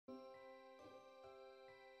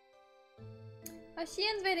Oh,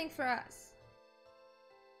 Xian's waiting for us.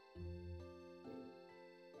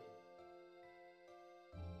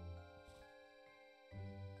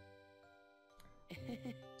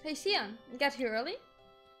 Hey Xian, you got here early?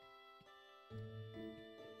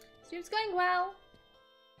 Stream's going well.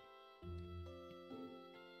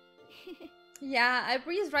 Yeah, I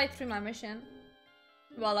breezed right through my mission.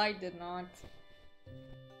 Well, I did not.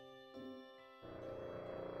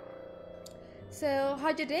 So,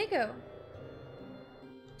 how'd your day go?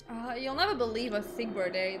 You'll never believe a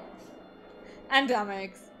Sigber day.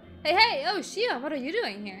 Endemics. Hey, oh Shia, what are you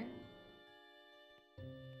doing here?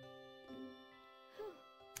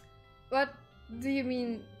 What do you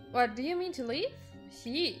mean to leave?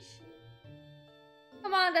 Sheesh.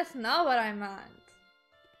 Come on, that's not what I meant.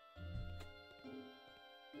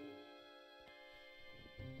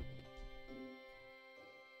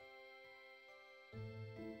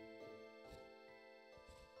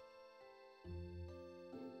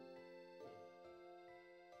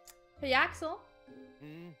 Hey Axel.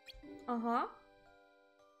 Uh-huh.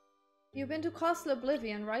 You've been to Castle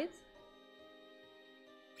Oblivion, right?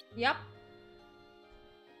 Yep.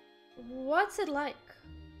 What's it like?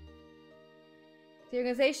 The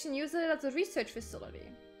organization uses it as a research facility.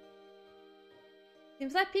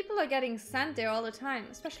 Seems like people are getting sent there all the time,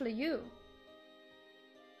 especially you.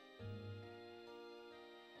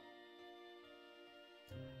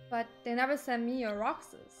 But they never send me or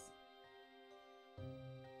Roxas.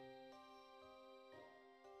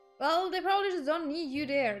 Well, they probably just don't need you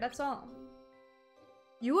there, that's all.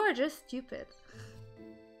 You are just stupid.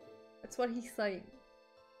 That's what he's saying.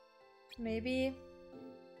 Maybe.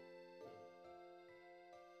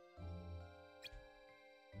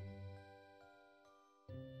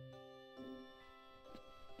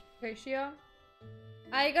 Okay, Shia.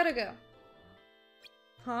 I gotta go.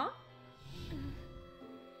 Huh?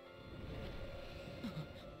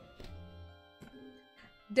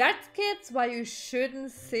 That's kids why you shouldn't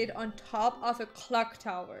sit on top of a clock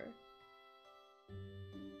tower.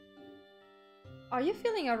 Are you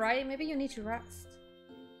feeling alright? Maybe you need to rest.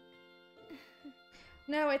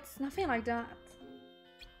 No, it's nothing like that.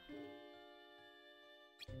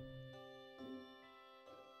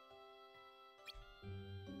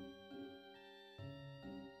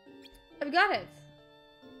 I've got it.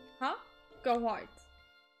 Huh? Go hard.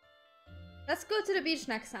 Let's go to the beach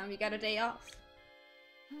next time we get a day off.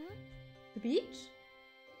 Huh? The beach?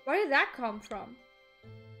 Where did that come from?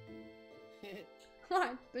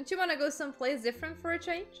 What? Don't you want to go someplace different for a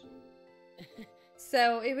change?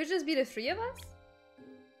 So it would just be the three of us?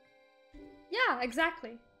 Yeah,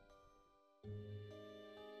 exactly.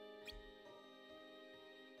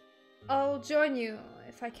 I'll join you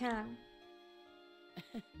if I can.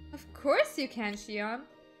 Of course you can, Xion.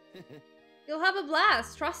 You'll have a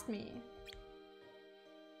blast, trust me.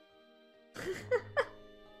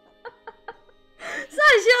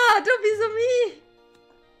 Sasha, don't be so mean.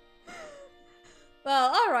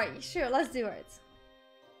 Well, alright, sure, let's do it.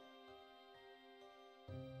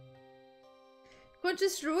 Don't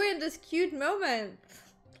just ruin this cute moment.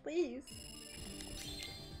 Please.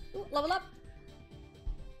 Ooh, level up.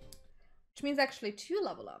 Which means actually 2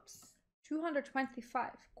 level ups.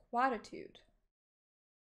 225. Quietude.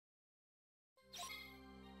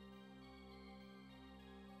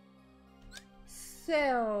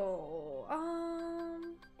 So,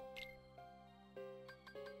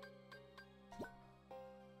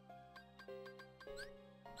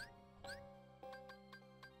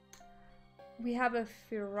 we have a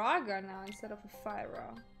Firaga now instead of a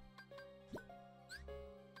Fyra.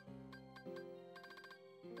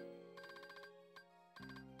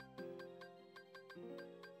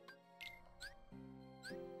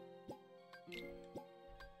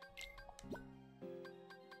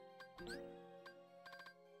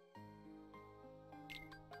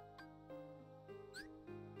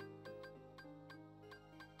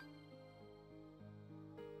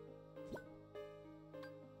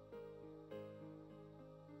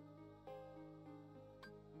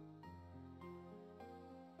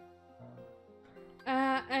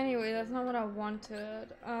 Anyway, that's not what I wanted.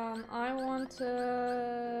 I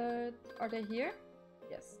wanted... Are they here?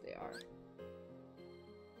 Yes, they are.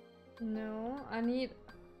 No, I need...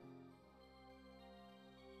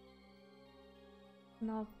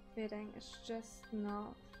 Not fitting, it's just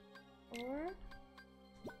not... Or...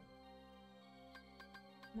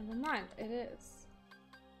 Never mind, it is.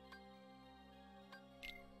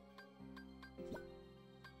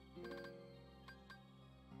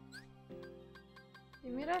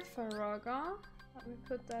 Give me that Firaga. Let me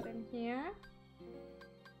put that in here.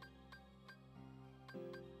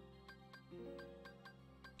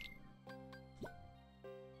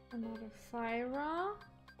 The Fyra.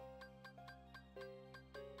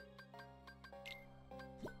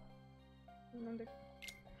 And then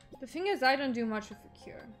the thing is, I don't do much with the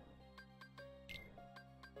cure.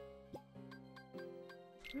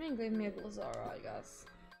 I mean, give me a Blizzara, I guess.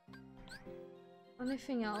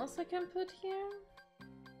 Anything else I can put here?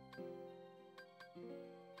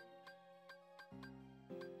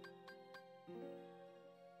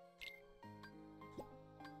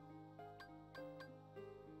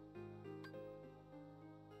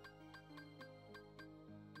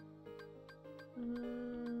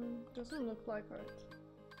 Doesn't look like it.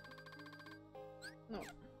 No.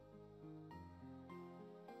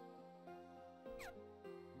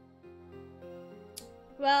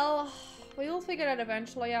 Well, we will figure that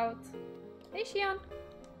eventually out. Hey, Shion.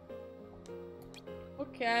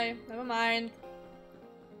 Okay, never mind.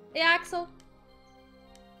 Hey, Axel.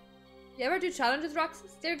 You ever do challenges,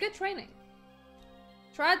 Roxas? They're good training.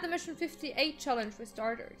 Try out the Mission 58 challenge for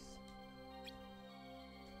starters.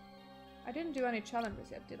 I didn't do any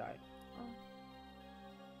challenges yet, did I? Oh.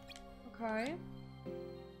 Okay.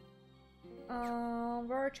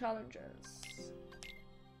 Where are challenges?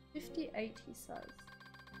 58, he says.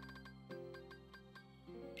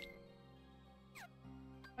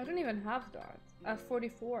 I don't even have that. I have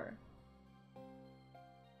 44.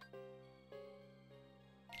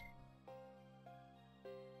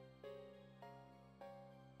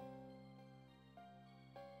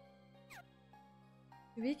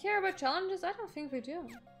 Do we care about challenges? I don't think we do.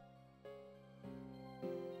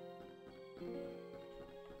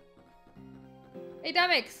 Hey,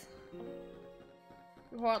 Damix!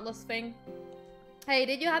 You heartless thing. Hey,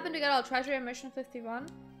 did you happen to get all treasure in Mission 51?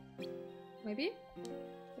 Maybe?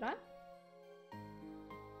 Did I?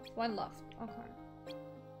 One left. Okay.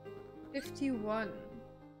 51.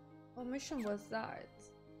 What mission was that?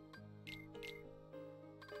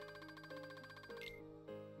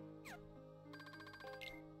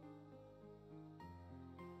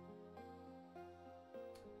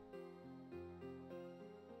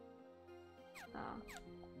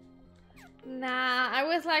 Nah, I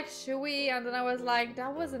was like, should we? And then I was like,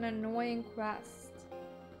 that was an annoying quest.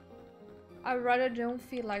 I rather don't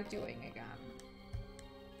feel like doing again.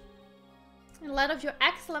 In light of your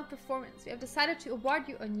excellent performance, we have decided to award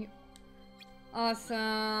you a new...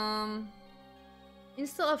 Awesome.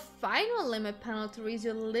 Install a final limit panel to raise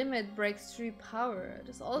your limit breaks 3 power.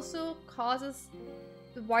 This also causes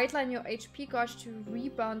the white line in your HP gauge to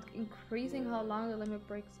rebound, increasing how long the limit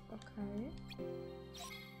breaks. Okay.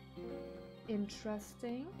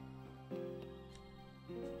 Interesting.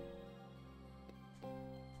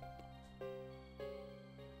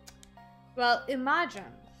 Well, imagine.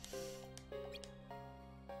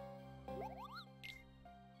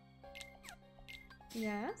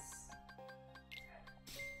 Yes.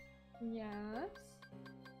 Yes.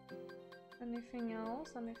 Anything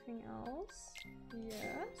else? Anything else?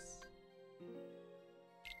 Yes.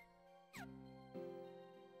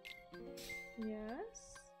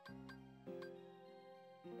 Yes.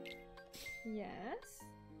 Yes.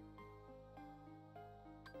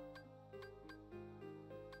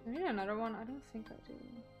 I need another one. I don't think I do.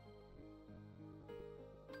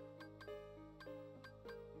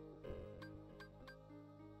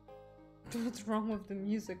 What's wrong with the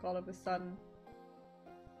music all of a sudden?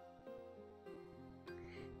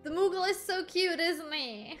 The Moogle is so cute, isn't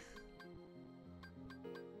he?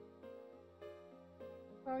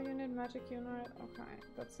 Power unit, magic unit. Okay,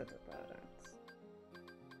 that's it about it.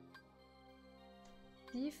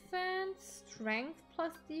 Defense, strength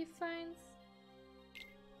plus defense.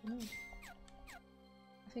 I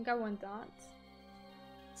think I want that.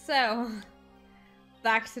 So,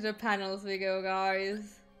 back to the panels we go,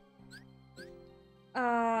 guys.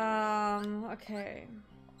 Okay.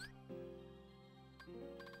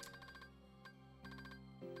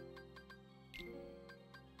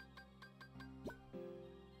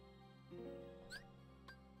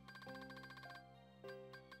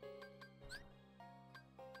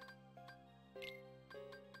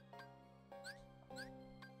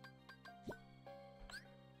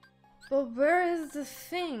 But where is the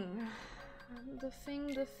thing? The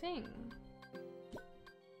thing.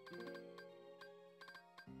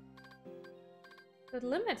 The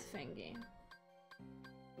limit thingy.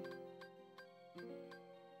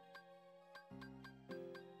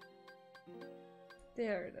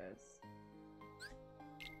 There it is.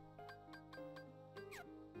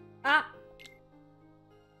 Ah!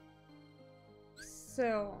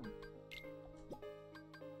 So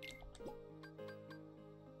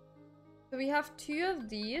we have 2 of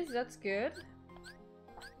these, that's good.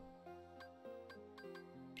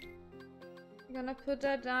 I'm gonna put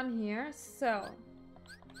that down here. So,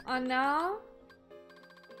 now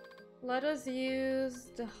let us use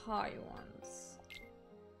the high ones.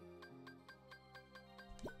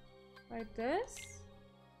 Like this?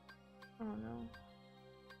 Oh no.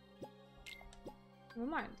 Never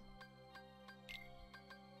mind.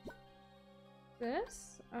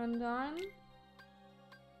 This, and then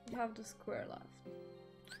we have the square left.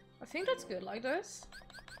 I think that's good like this.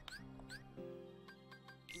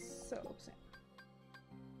 So, oopsie.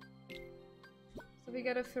 So we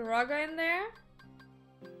got a Firaga in there.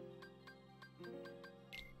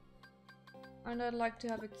 And I'd like to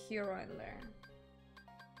have a Kira in there.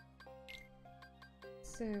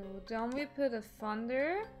 So then we put a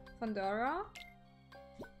Thundera,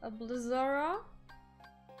 a Blizzara,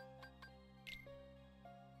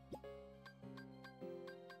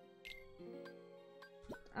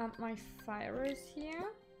 and my Fires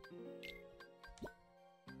here.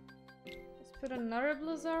 Let's put another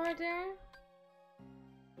Blizzara there.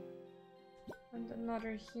 And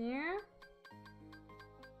another here.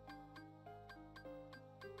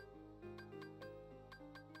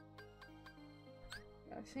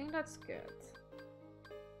 Yeah, I think that's good.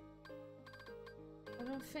 I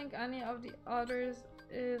don't think any of the others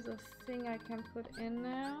is a thing I can put in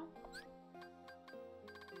now.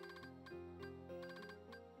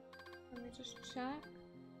 Let me just check.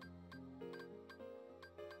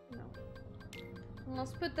 No.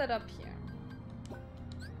 Let's put that up here.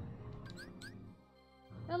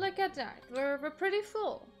 Now look at that. We're pretty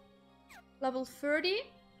full. Level 30.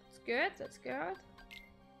 That's good. That's good.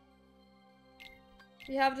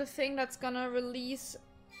 We have the thing that's gonna release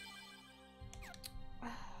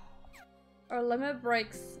our limit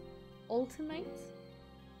breaks ultimate.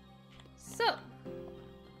 So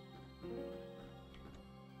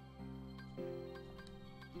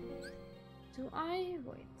do I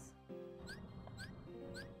wait?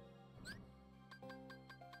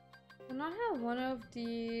 Can I have one of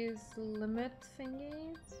these limit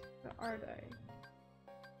thingies? Where are they?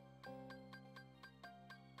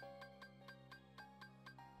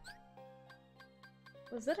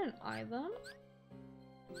 Was that an item?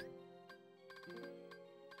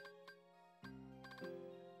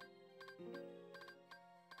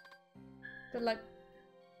 They're like...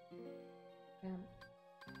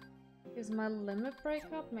 Is my limit break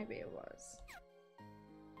up? Maybe it was.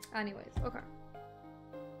 Anyways, okay.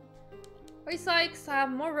 Hey Sykes, I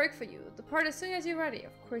have more work for you. Depart as soon as you're ready.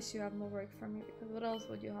 Of course you have more work for me, because what else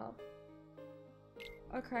would you have?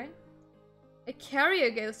 Okay. A carrier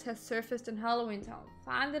ghost has surfaced in Halloween Town.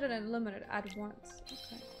 Find it and eliminate it at once.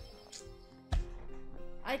 Okay.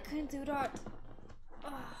 I couldn't do that.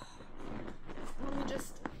 Ugh. Let me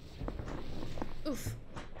just... Oof.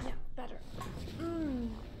 Yeah, better.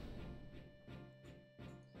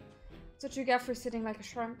 That's what you get for sitting like a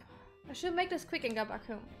shrimp. I should make this quick and get back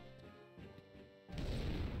home.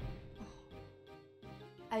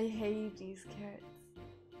 I hate these carrots.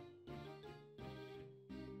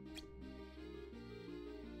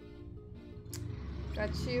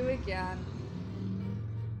 Got you again.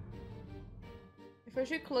 If I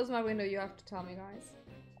should close my window, you have to tell me, guys.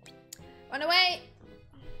 Run away!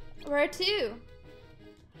 Where to?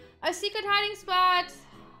 A secret hiding spot!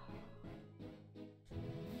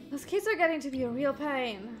 Those kids are getting to be a real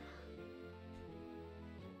pain.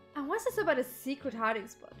 And what's this about a secret hiding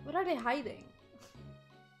spot? What are they hiding?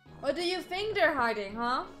 What do you think they're hiding,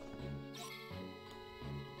 huh?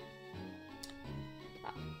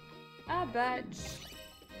 A badge.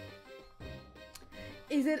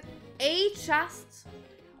 Is it a chest?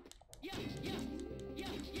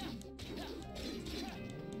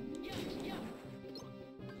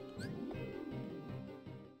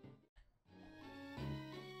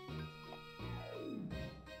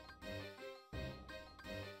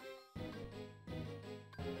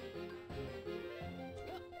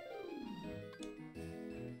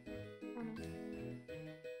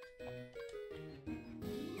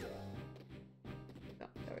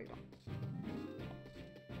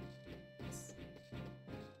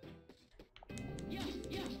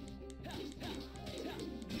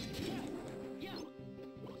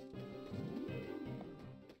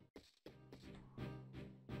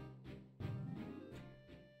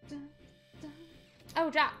 Oh,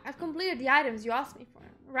 Jack, I've completed the items you asked me for.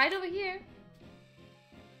 Right over here.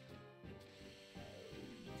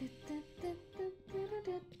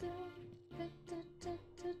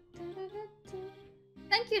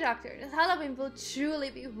 Thank you, Doctor. This Halloween will truly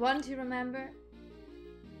be one to remember.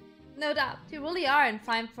 No doubt, you really are in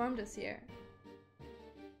fine form this year.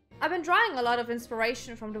 I've been drawing a lot of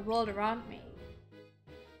inspiration from the world around me.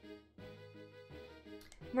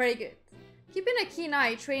 Very good. Keeping a keen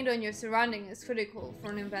eye trained on your surroundings is critical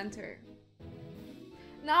for an inventor.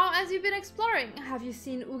 Now, as you've been exploring, have you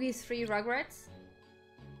seen Oogie's 3 rugrats?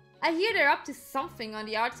 I hear they're up to something on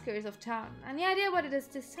the outskirts of town. Any idea what it is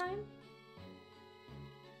this time?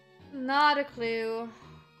 Not a clue.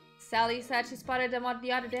 Sally said she spotted them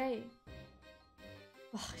the other day.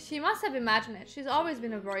 Oh, she must have imagined it. She's always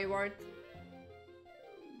been a worrywart.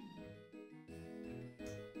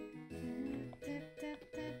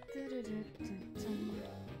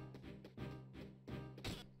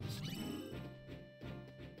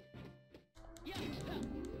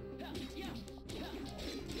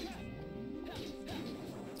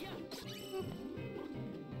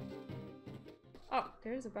 Oh,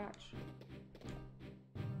 there's a badge.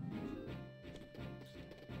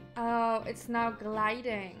 Oh, it's now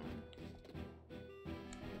gliding.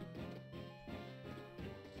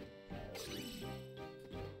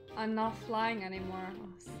 I'm not flying anymore. Oh,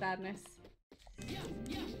 sadness.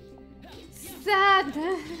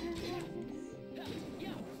 Sadness!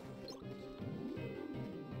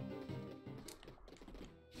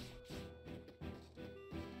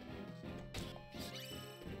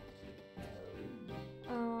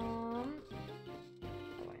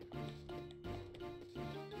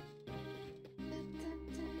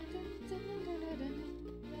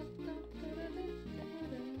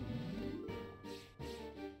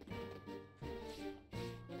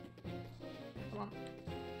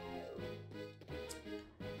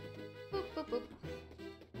 Boop, boop, boop.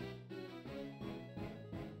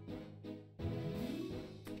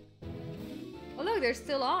 Oh look, they're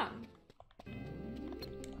still on.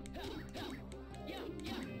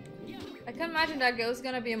 I can imagine that ghost is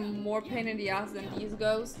gonna be a more pain in the ass than these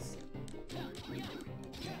ghosts.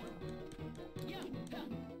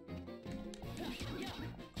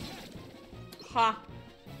 Ha!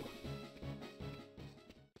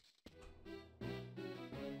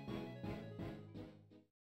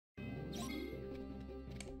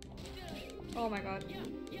 Oh my god.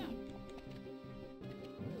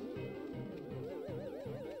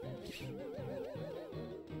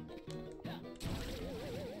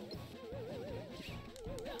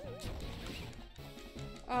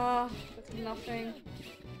 That's nothing.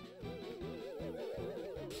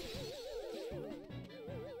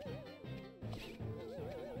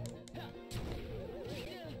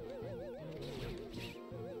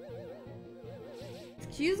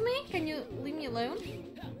 Excuse me? Can you leave me alone?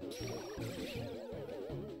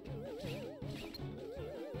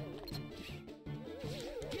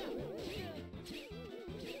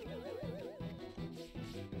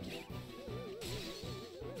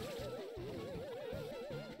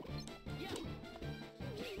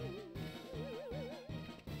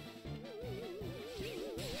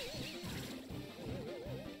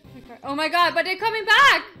 Okay. Oh my god, but they're coming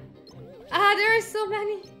back! Ah, there are so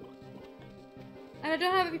many! And I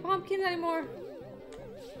don't have any pumpkins anymore.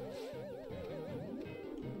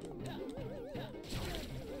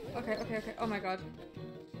 Okay, okay, okay. Oh my god.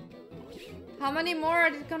 How many more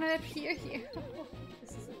are gonna appear here?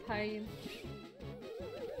 This is a pain.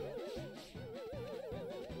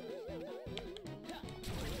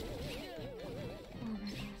 Oh my god.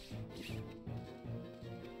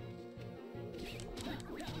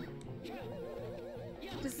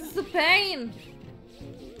 This is a pain!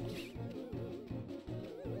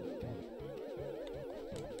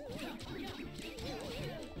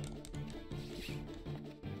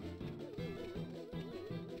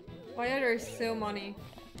 Why are there so many?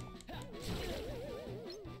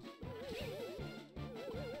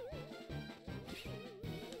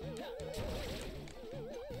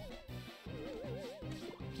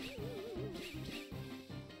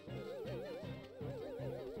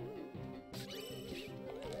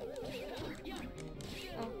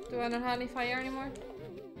 Oh, do I not have any fire anymore?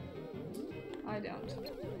 I don't.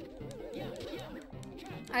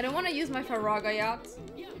 I don't want to use my Faraga yet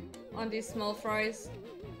on these small fries.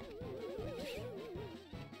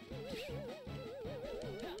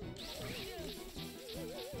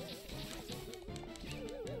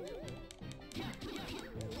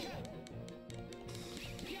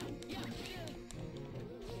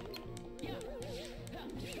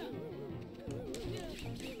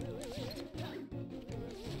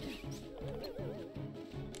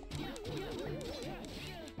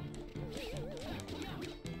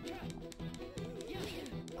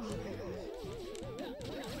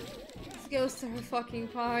 Ghosts are fucking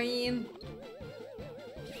fine.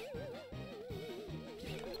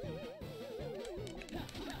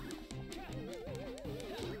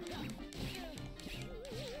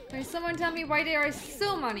 Can someone tell me why there are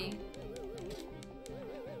so many?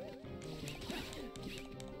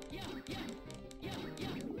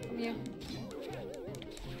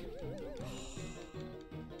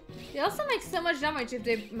 They also make so much damage if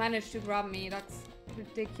they manage to grab me. That's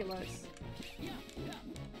ridiculous.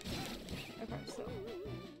 Okay, so.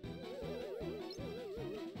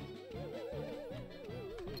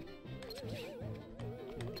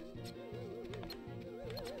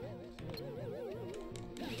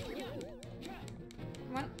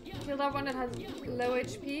 Come on, kill that one that has low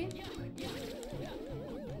HP.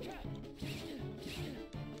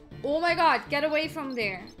 Oh my god, get away from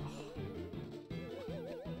there.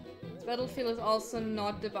 This battlefield is also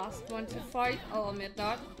not the best one to fight, I'll admit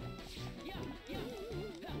that.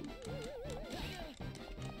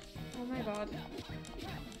 Oh my god.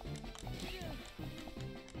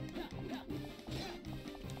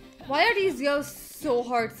 Why are these ghosts so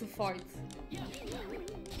hard to fight?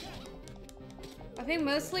 I think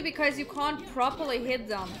mostly because you can't properly hit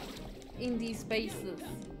them in these spaces.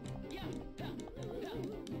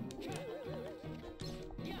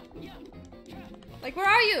 Like, where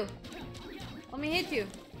are you? Let me hit you.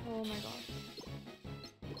 Oh my god.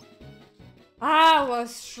 Ah, it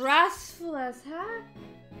was stressful as heck.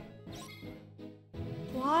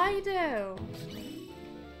 Why though?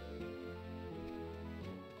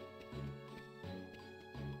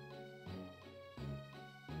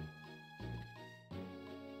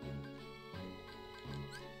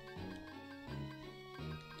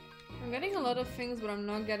 I'm getting a lot of things, but I'm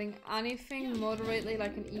not getting anything moderately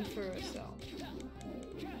like an ether or so.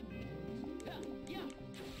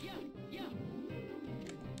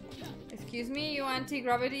 Excuse me, you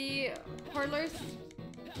anti-gravity hurlers?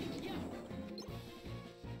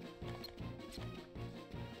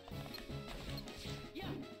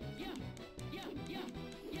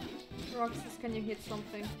 Roxas, can you hit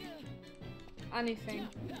something? Anything.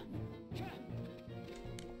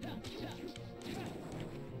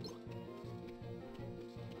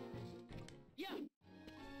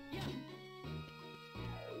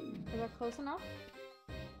 Is that close enough?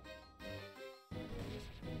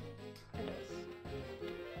 It is.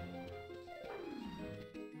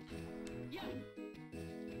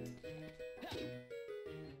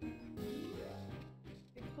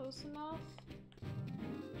 Is it close enough?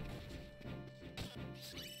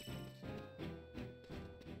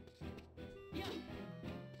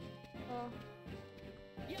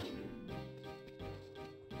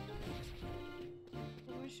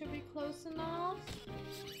 We should be close enough.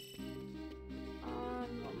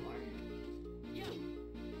 One more.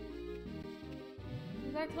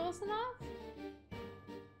 Is that close enough?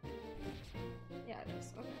 Yeah, it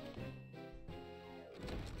is. Okay.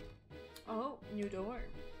 Oh, new door.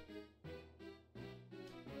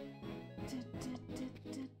 Is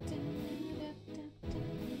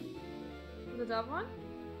it that one?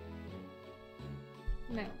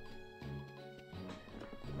 No.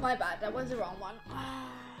 My bad, that was the wrong one.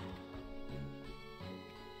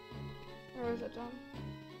 Where is it, John?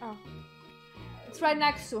 Oh. It's right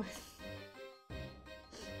next to it.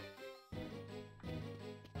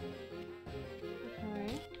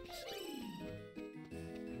 Okay.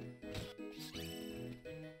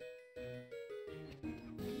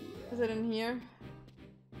 Is it in here?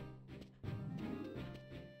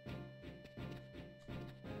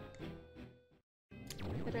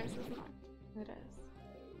 It is, isn't it? It is.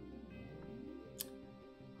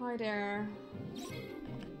 Hi there.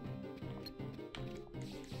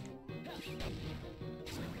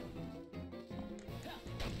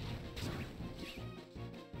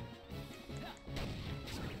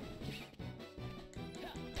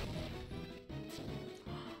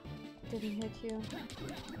 Didn't hit you.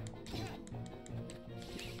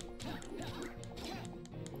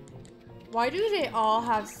 Why do they all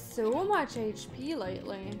have so much HP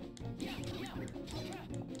lately?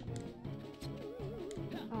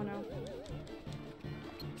 Oh no.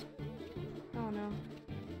 Oh no.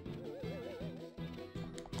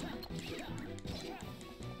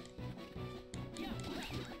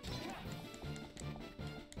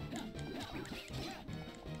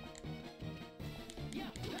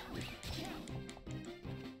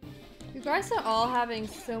 You guys are all having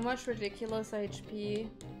so much ridiculous HP.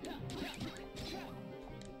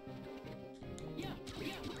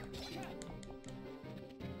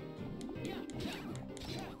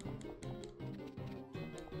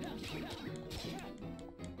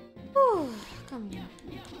 Whew, come here.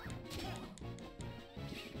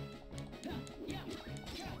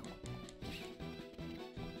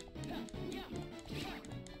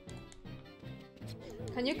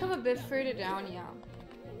 Can you come a bit further down? Yeah.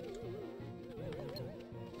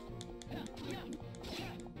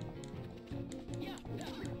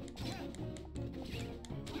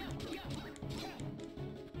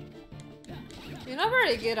 You're not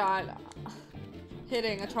very good at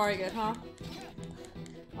hitting a target, huh?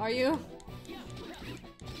 Are you?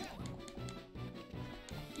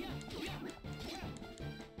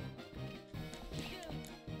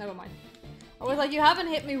 Never mind. I was like, you haven't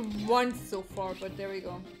hit me once so far, but there we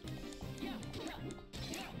go.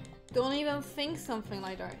 Don't even think something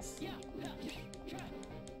like that.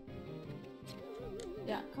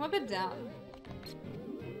 Yeah, come a bit down.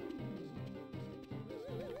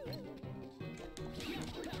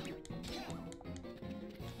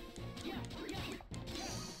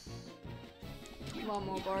 One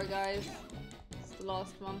more bar, guys. It's the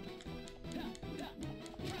last one.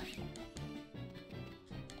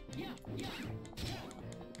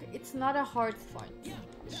 It's not a hard fight.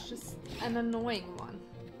 It's just an annoying one.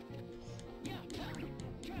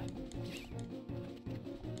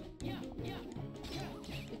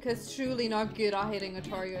 Because truly not good at hitting a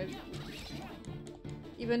target.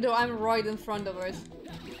 Even though I'm right in front of it.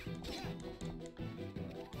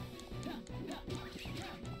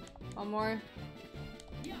 One more.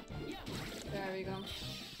 There we go.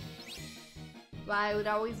 Wow,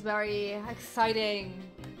 that was very exciting.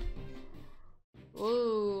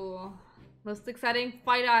 Ooh. Most exciting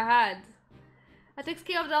fight I had. I takes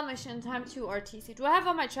care of that mission. Time to RTC. Do I have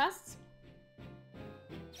on my chest?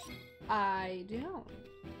 I do.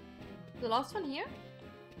 The last one here?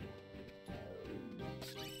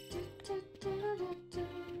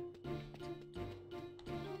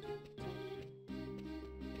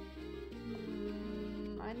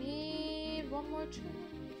 I need one more chance.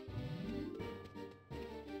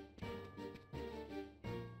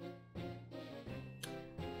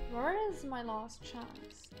 Where is my last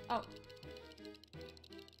chance? Oh.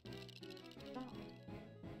 Oh.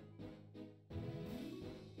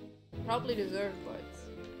 Probably deserved, but...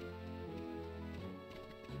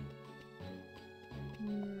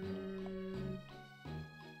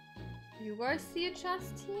 You guys see a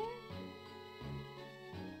chest here?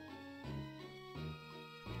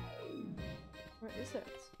 Where is it?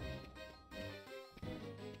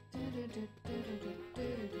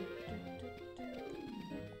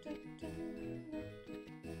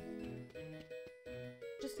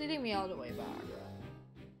 Just leading me all the way back.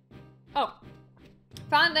 Oh!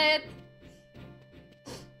 Found it!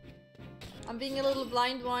 I'm being a little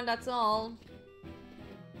blind one, that's all.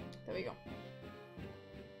 There we go.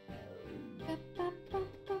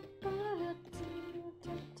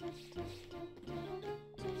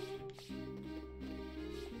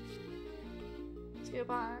 Let's go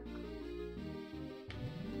back.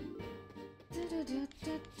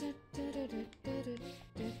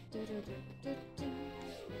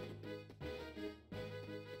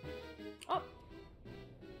 Oh!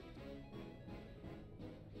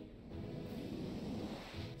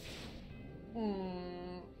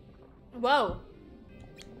 Whoa!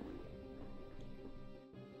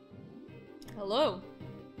 Hello.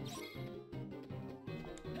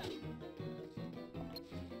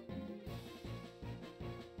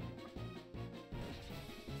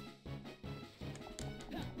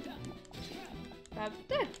 That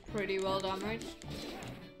did pretty well damage.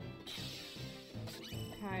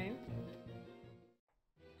 Okay.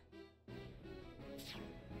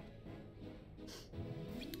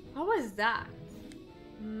 What was that?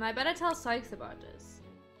 I better tell Sykes about this.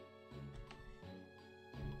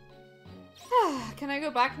 Can I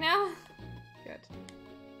go back now? Good.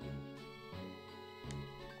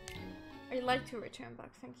 I'd like to return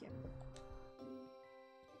back, thank you.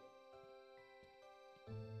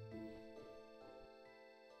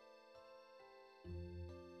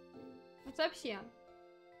 What's up, Xian?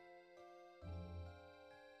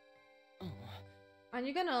 Are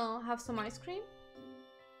you gonna have some ice cream?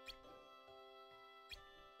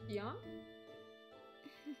 Yeah?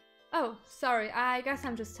 Oh, sorry, I guess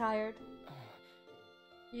I'm just tired.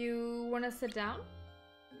 You wanna sit down?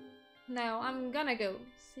 No, I'm gonna go.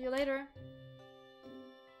 See you later.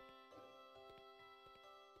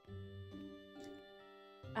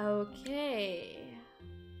 Okay.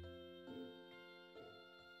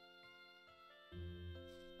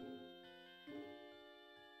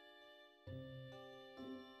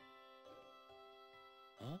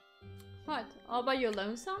 Huh? What? All by your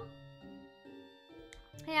lonesome?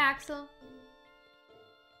 Hey, Axel.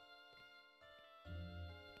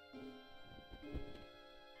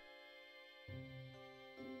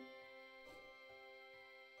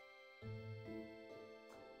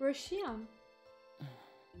 Where's she on?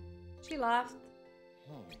 She laughed.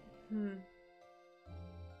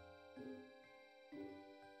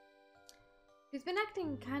 She's been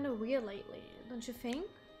acting kind of weird lately, don't you think?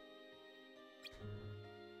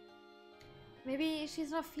 Maybe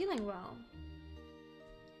she's not feeling well.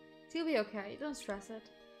 She'll be okay, don't stress it.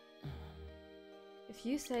 If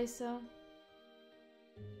you say so.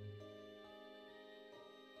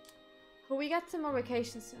 But we get some more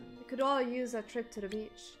vacation soon. We could all use a trip to the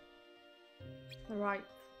beach. Right.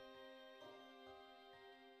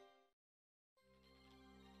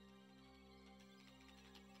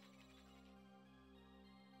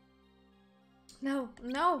 No,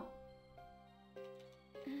 no!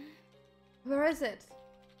 Where is it?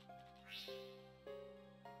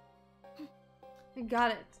 I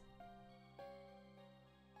got it.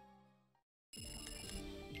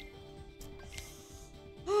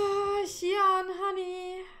 Ah, Xian,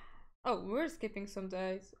 honey. Oh, we're skipping some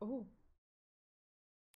days. Oh.